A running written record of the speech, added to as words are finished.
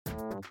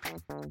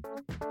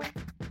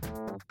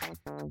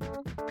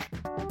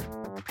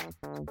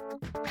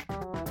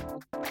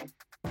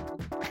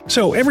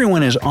So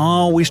everyone is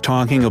always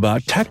talking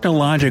about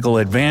technological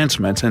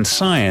advancements and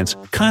science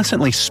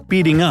constantly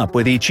speeding up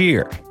with each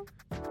year.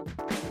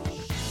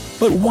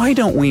 But why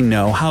don't we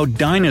know how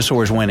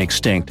dinosaurs went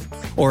extinct,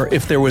 or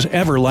if there was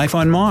ever life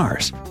on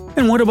Mars?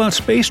 And what about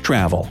space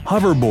travel,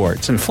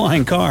 hoverboards, and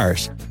flying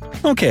cars?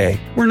 Okay,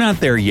 we're not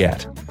there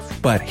yet.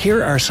 But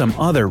here are some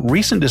other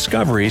recent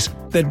discoveries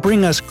that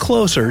bring us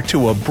closer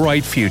to a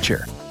bright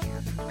future.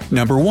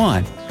 Number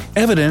 1.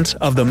 Evidence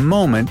of the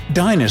moment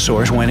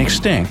dinosaurs went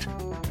extinct.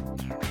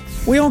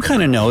 We all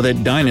kind of know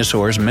that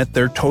dinosaurs met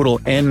their total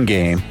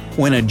endgame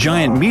when a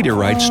giant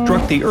meteorite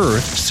struck the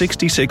Earth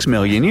 66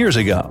 million years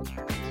ago.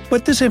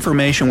 But this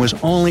information was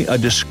only a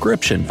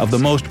description of the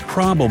most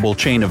probable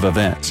chain of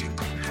events.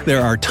 There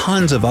are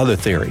tons of other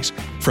theories,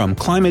 from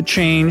climate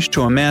change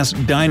to a mass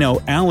dino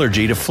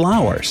allergy to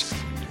flowers.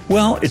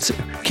 Well,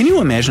 can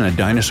you imagine a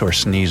dinosaur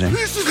sneezing?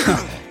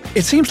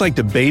 It seems like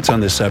debates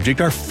on this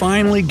subject are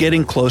finally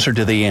getting closer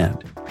to the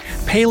end.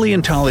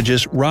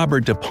 Paleontologist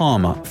Robert De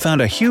Palma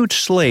found a huge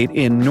slate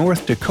in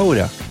North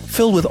Dakota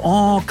filled with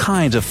all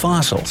kinds of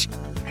fossils.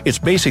 It's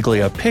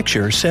basically a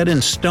picture set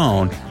in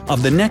stone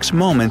of the next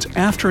moments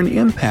after an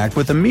impact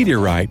with a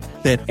meteorite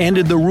that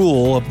ended the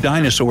rule of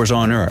dinosaurs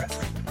on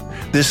Earth.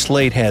 This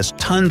slate has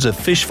tons of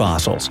fish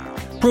fossils,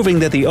 proving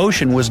that the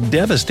ocean was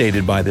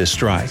devastated by this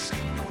strike.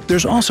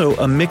 There's also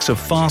a mix of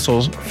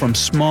fossils from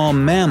small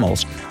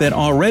mammals that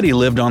already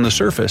lived on the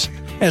surface,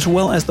 as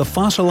well as the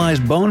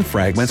fossilized bone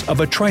fragments of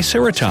a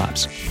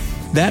triceratops.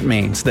 That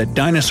means that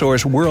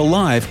dinosaurs were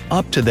alive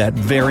up to that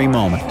very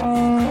moment.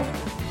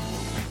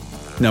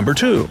 Number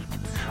 2.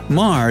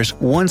 Mars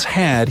once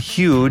had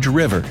huge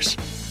rivers.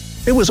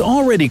 It was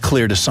already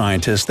clear to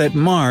scientists that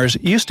Mars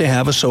used to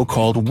have a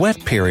so-called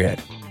wet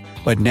period.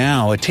 But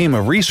now a team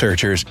of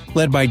researchers,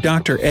 led by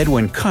Dr.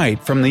 Edwin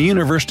Kite from the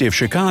University of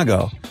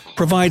Chicago,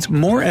 provides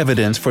more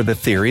evidence for the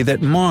theory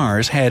that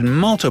Mars had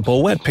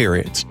multiple wet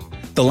periods,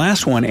 the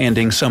last one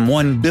ending some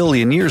 1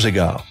 billion years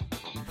ago.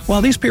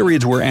 While these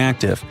periods were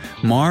active,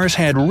 Mars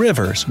had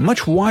rivers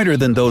much wider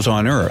than those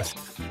on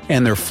Earth,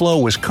 and their flow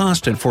was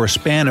constant for a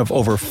span of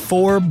over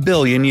 4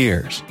 billion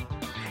years.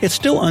 It's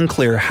still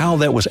unclear how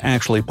that was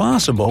actually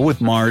possible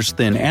with Mars'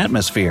 thin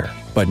atmosphere,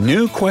 but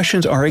new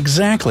questions are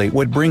exactly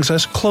what brings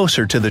us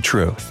closer to the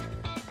truth.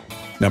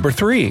 Number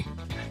 3.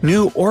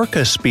 New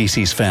orca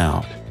species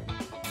found.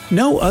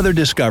 No other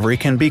discovery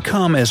can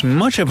become as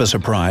much of a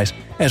surprise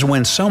as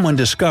when someone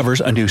discovers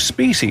a new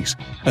species,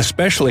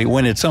 especially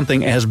when it's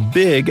something as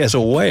big as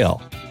a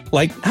whale.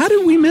 Like, how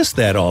did we miss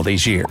that all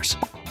these years?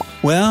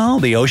 Well,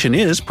 the ocean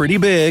is pretty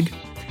big.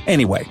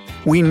 Anyway,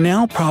 we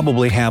now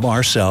probably have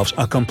ourselves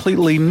a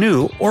completely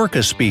new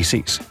orca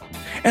species.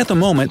 At the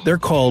moment, they're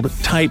called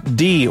Type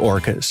D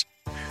orcas.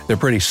 They're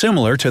pretty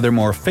similar to their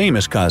more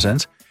famous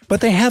cousins,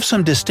 but they have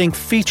some distinct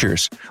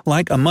features,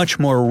 like a much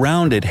more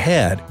rounded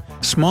head,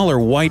 smaller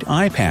white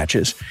eye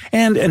patches,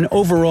 and an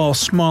overall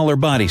smaller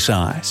body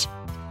size.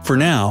 For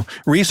now,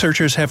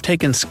 researchers have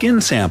taken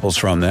skin samples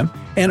from them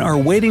and are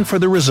waiting for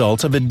the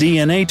results of a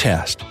DNA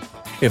test.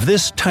 If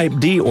this Type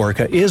D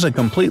orca is a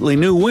completely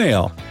new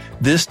whale,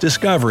 this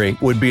discovery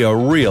would be a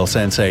real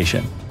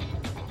sensation.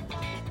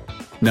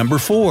 Number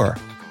 4.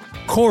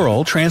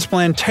 Coral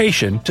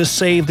transplantation to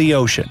save the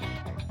ocean.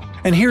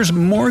 And here's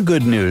more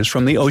good news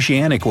from the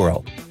oceanic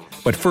world.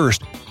 But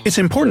first, it's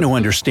important to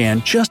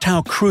understand just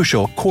how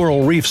crucial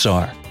coral reefs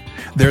are.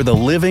 They're the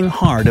living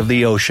heart of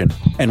the ocean,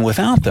 and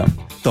without them,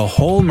 the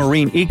whole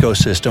marine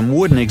ecosystem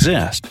wouldn't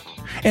exist.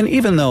 And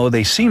even though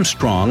they seem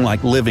strong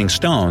like living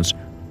stones,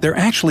 they're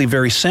actually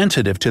very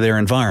sensitive to their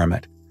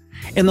environment.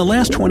 In the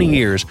last 20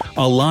 years,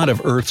 a lot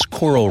of Earth's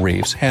coral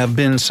reefs have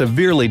been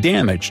severely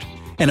damaged,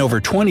 and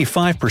over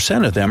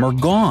 25% of them are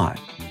gone.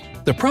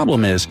 The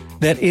problem is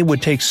that it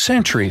would take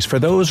centuries for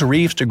those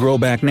reefs to grow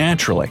back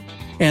naturally,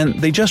 and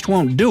they just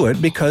won't do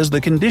it because the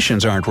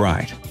conditions aren't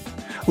right.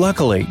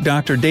 Luckily,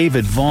 Dr.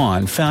 David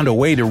Vaughan found a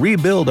way to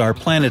rebuild our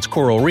planet's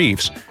coral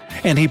reefs,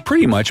 and he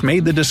pretty much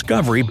made the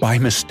discovery by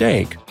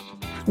mistake.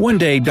 One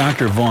day,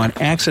 Dr. Vaughan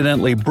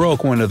accidentally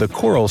broke one of the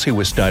corals he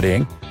was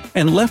studying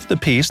and left the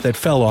piece that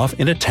fell off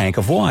in a tank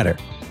of water.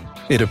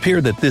 It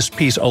appeared that this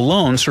piece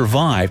alone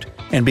survived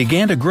and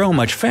began to grow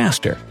much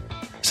faster.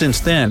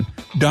 Since then,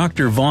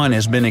 Dr. Vaughan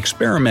has been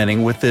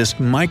experimenting with this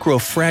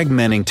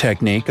microfragmenting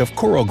technique of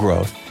coral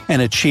growth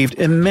and achieved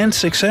immense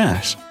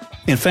success.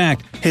 In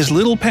fact, his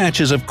little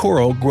patches of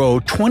coral grow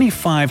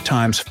 25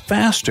 times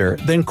faster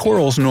than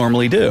corals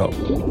normally do.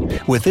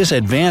 With this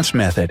advanced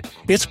method,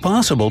 it's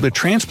possible to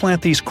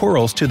transplant these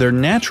corals to their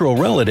natural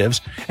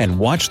relatives and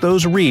watch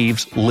those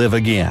reefs live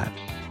again.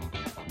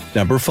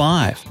 Number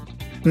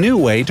 5. New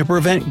way to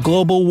prevent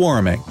global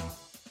warming.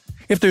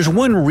 If there's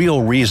one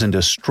real reason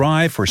to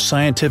strive for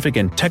scientific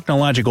and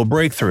technological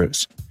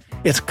breakthroughs,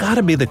 it's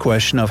gotta be the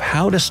question of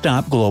how to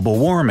stop global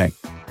warming.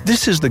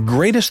 This is the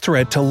greatest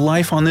threat to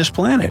life on this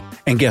planet,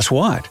 and guess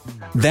what?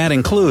 That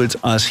includes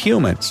us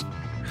humans.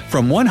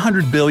 From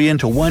 100 billion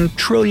to 1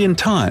 trillion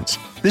tons,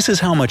 this is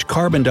how much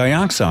carbon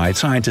dioxide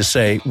scientists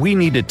say we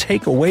need to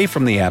take away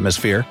from the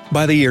atmosphere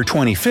by the year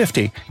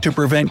 2050 to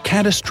prevent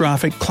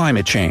catastrophic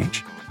climate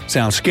change.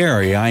 Sounds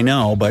scary, I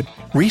know, but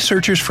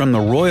researchers from the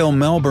Royal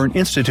Melbourne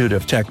Institute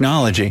of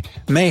Technology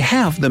may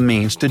have the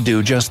means to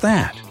do just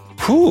that.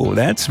 Whew,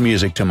 that's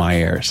music to my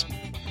ears.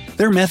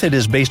 Their method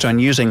is based on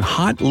using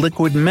hot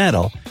liquid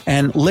metal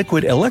and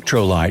liquid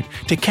electrolyte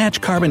to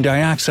catch carbon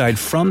dioxide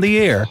from the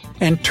air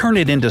and turn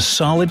it into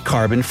solid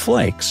carbon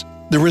flakes.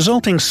 The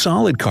resulting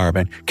solid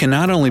carbon can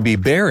not only be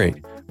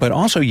buried, but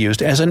also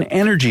used as an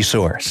energy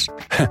source.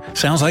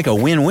 Sounds like a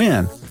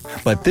win-win.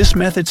 But this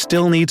method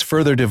still needs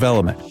further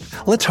development.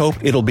 Let's hope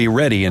it'll be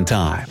ready in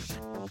time.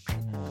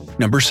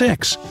 Number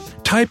 6.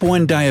 Type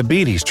 1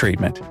 diabetes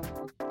treatment.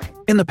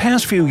 In the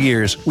past few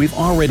years, we've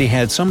already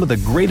had some of the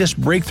greatest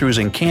breakthroughs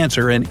in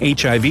cancer and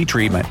HIV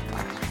treatment,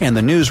 and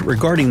the news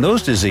regarding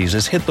those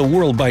diseases hit the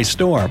world by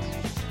storm.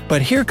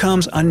 But here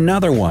comes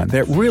another one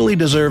that really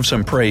deserves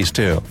some praise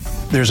too.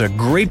 There's a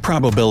great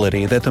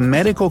probability that the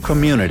medical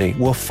community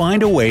will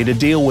find a way to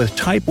deal with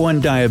type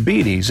 1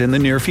 diabetes in the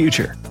near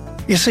future.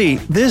 You see,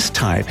 this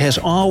type has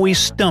always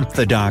stumped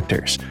the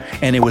doctors,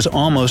 and it was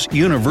almost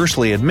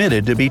universally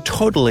admitted to be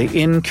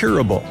totally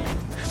incurable.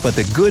 But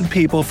the good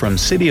people from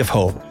City of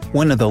Hope,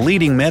 one of the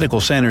leading medical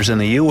centers in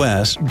the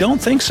U.S.,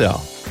 don't think so.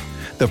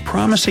 The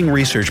promising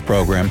research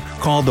program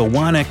called the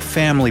Wanek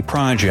Family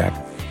Project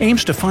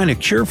aims to find a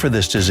cure for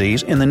this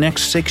disease in the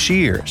next 6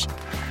 years.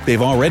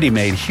 They've already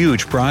made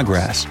huge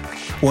progress.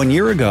 1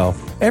 year ago,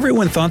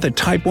 everyone thought that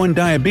type 1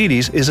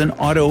 diabetes is an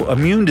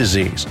autoimmune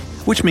disease,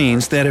 which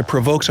means that it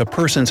provokes a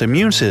person's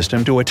immune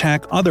system to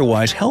attack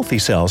otherwise healthy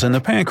cells in the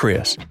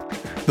pancreas.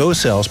 Those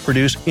cells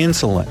produce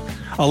insulin,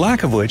 a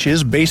lack of which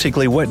is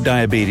basically what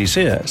diabetes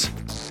is.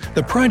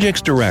 The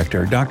project's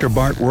director, Dr.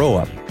 Bart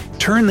Roap,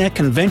 turned that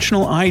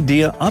conventional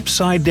idea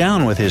upside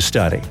down with his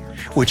study,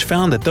 which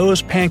found that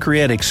those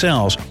pancreatic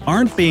cells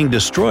aren't being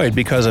destroyed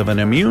because of an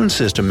immune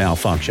system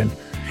malfunction,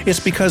 it's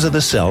because of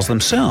the cells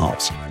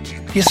themselves.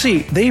 You see,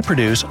 they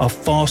produce a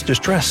false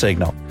distress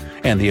signal,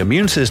 and the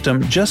immune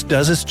system just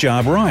does its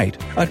job right,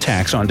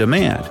 attacks on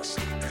demand.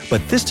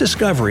 But this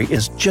discovery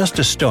is just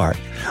a start,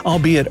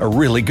 albeit a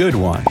really good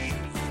one.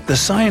 The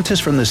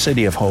scientists from the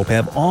City of Hope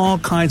have all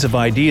kinds of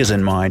ideas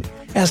in mind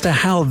as to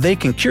how they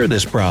can cure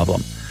this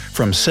problem,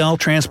 from cell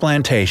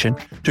transplantation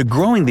to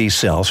growing these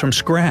cells from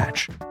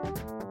scratch.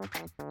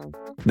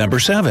 Number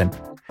 7.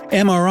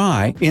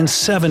 MRI in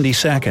 70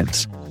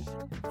 seconds.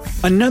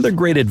 Another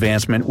great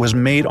advancement was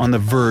made on the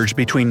verge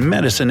between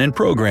medicine and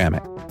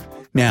programming.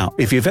 Now,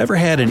 if you've ever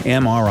had an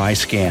MRI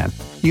scan,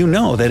 you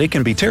know that it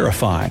can be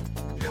terrifying.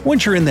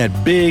 Once you're in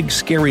that big,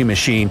 scary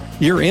machine,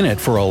 you're in it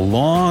for a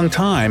long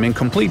time in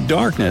complete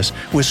darkness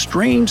with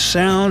strange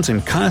sounds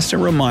and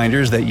constant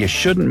reminders that you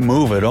shouldn't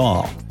move at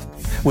all.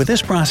 With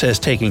this process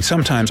taking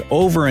sometimes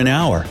over an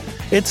hour,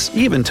 it's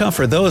even tough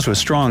for those with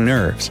strong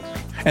nerves.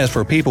 As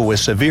for people with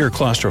severe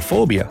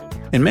claustrophobia,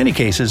 in many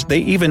cases they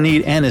even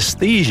need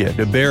anesthesia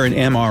to bear an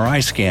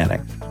MRI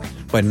scanning.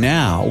 But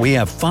now we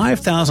have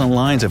 5,000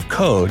 lines of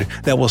code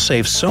that will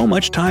save so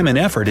much time and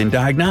effort in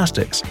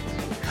diagnostics.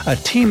 A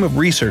team of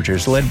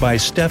researchers led by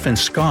Stefan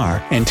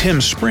Skar and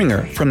Tim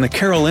Springer from the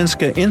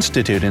Karolinska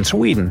Institute in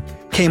Sweden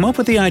came up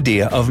with the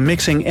idea of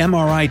mixing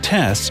MRI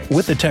tests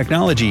with the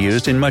technology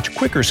used in much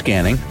quicker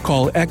scanning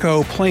called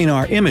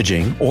echoplanar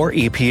imaging, or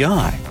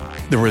EPI.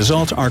 The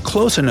results are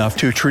close enough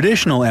to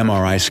traditional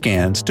MRI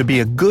scans to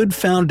be a good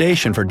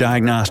foundation for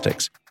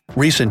diagnostics.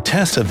 Recent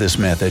tests of this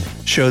method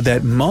showed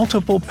that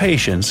multiple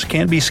patients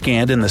can be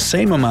scanned in the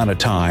same amount of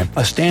time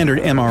a standard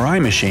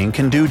MRI machine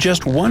can do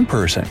just one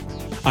person.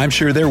 I'm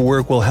sure their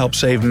work will help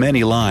save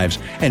many lives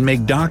and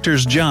make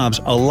doctors' jobs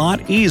a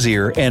lot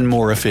easier and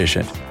more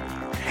efficient.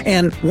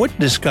 And what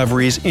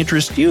discoveries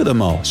interest you the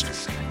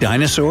most?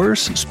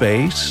 Dinosaurs,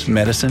 space,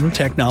 medicine,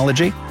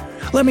 technology?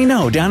 Let me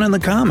know down in the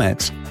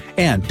comments.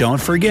 And don't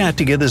forget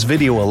to give this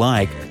video a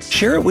like,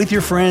 share it with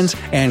your friends,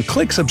 and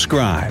click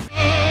subscribe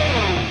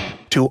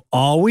to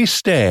always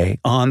stay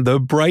on the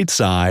bright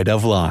side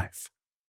of life.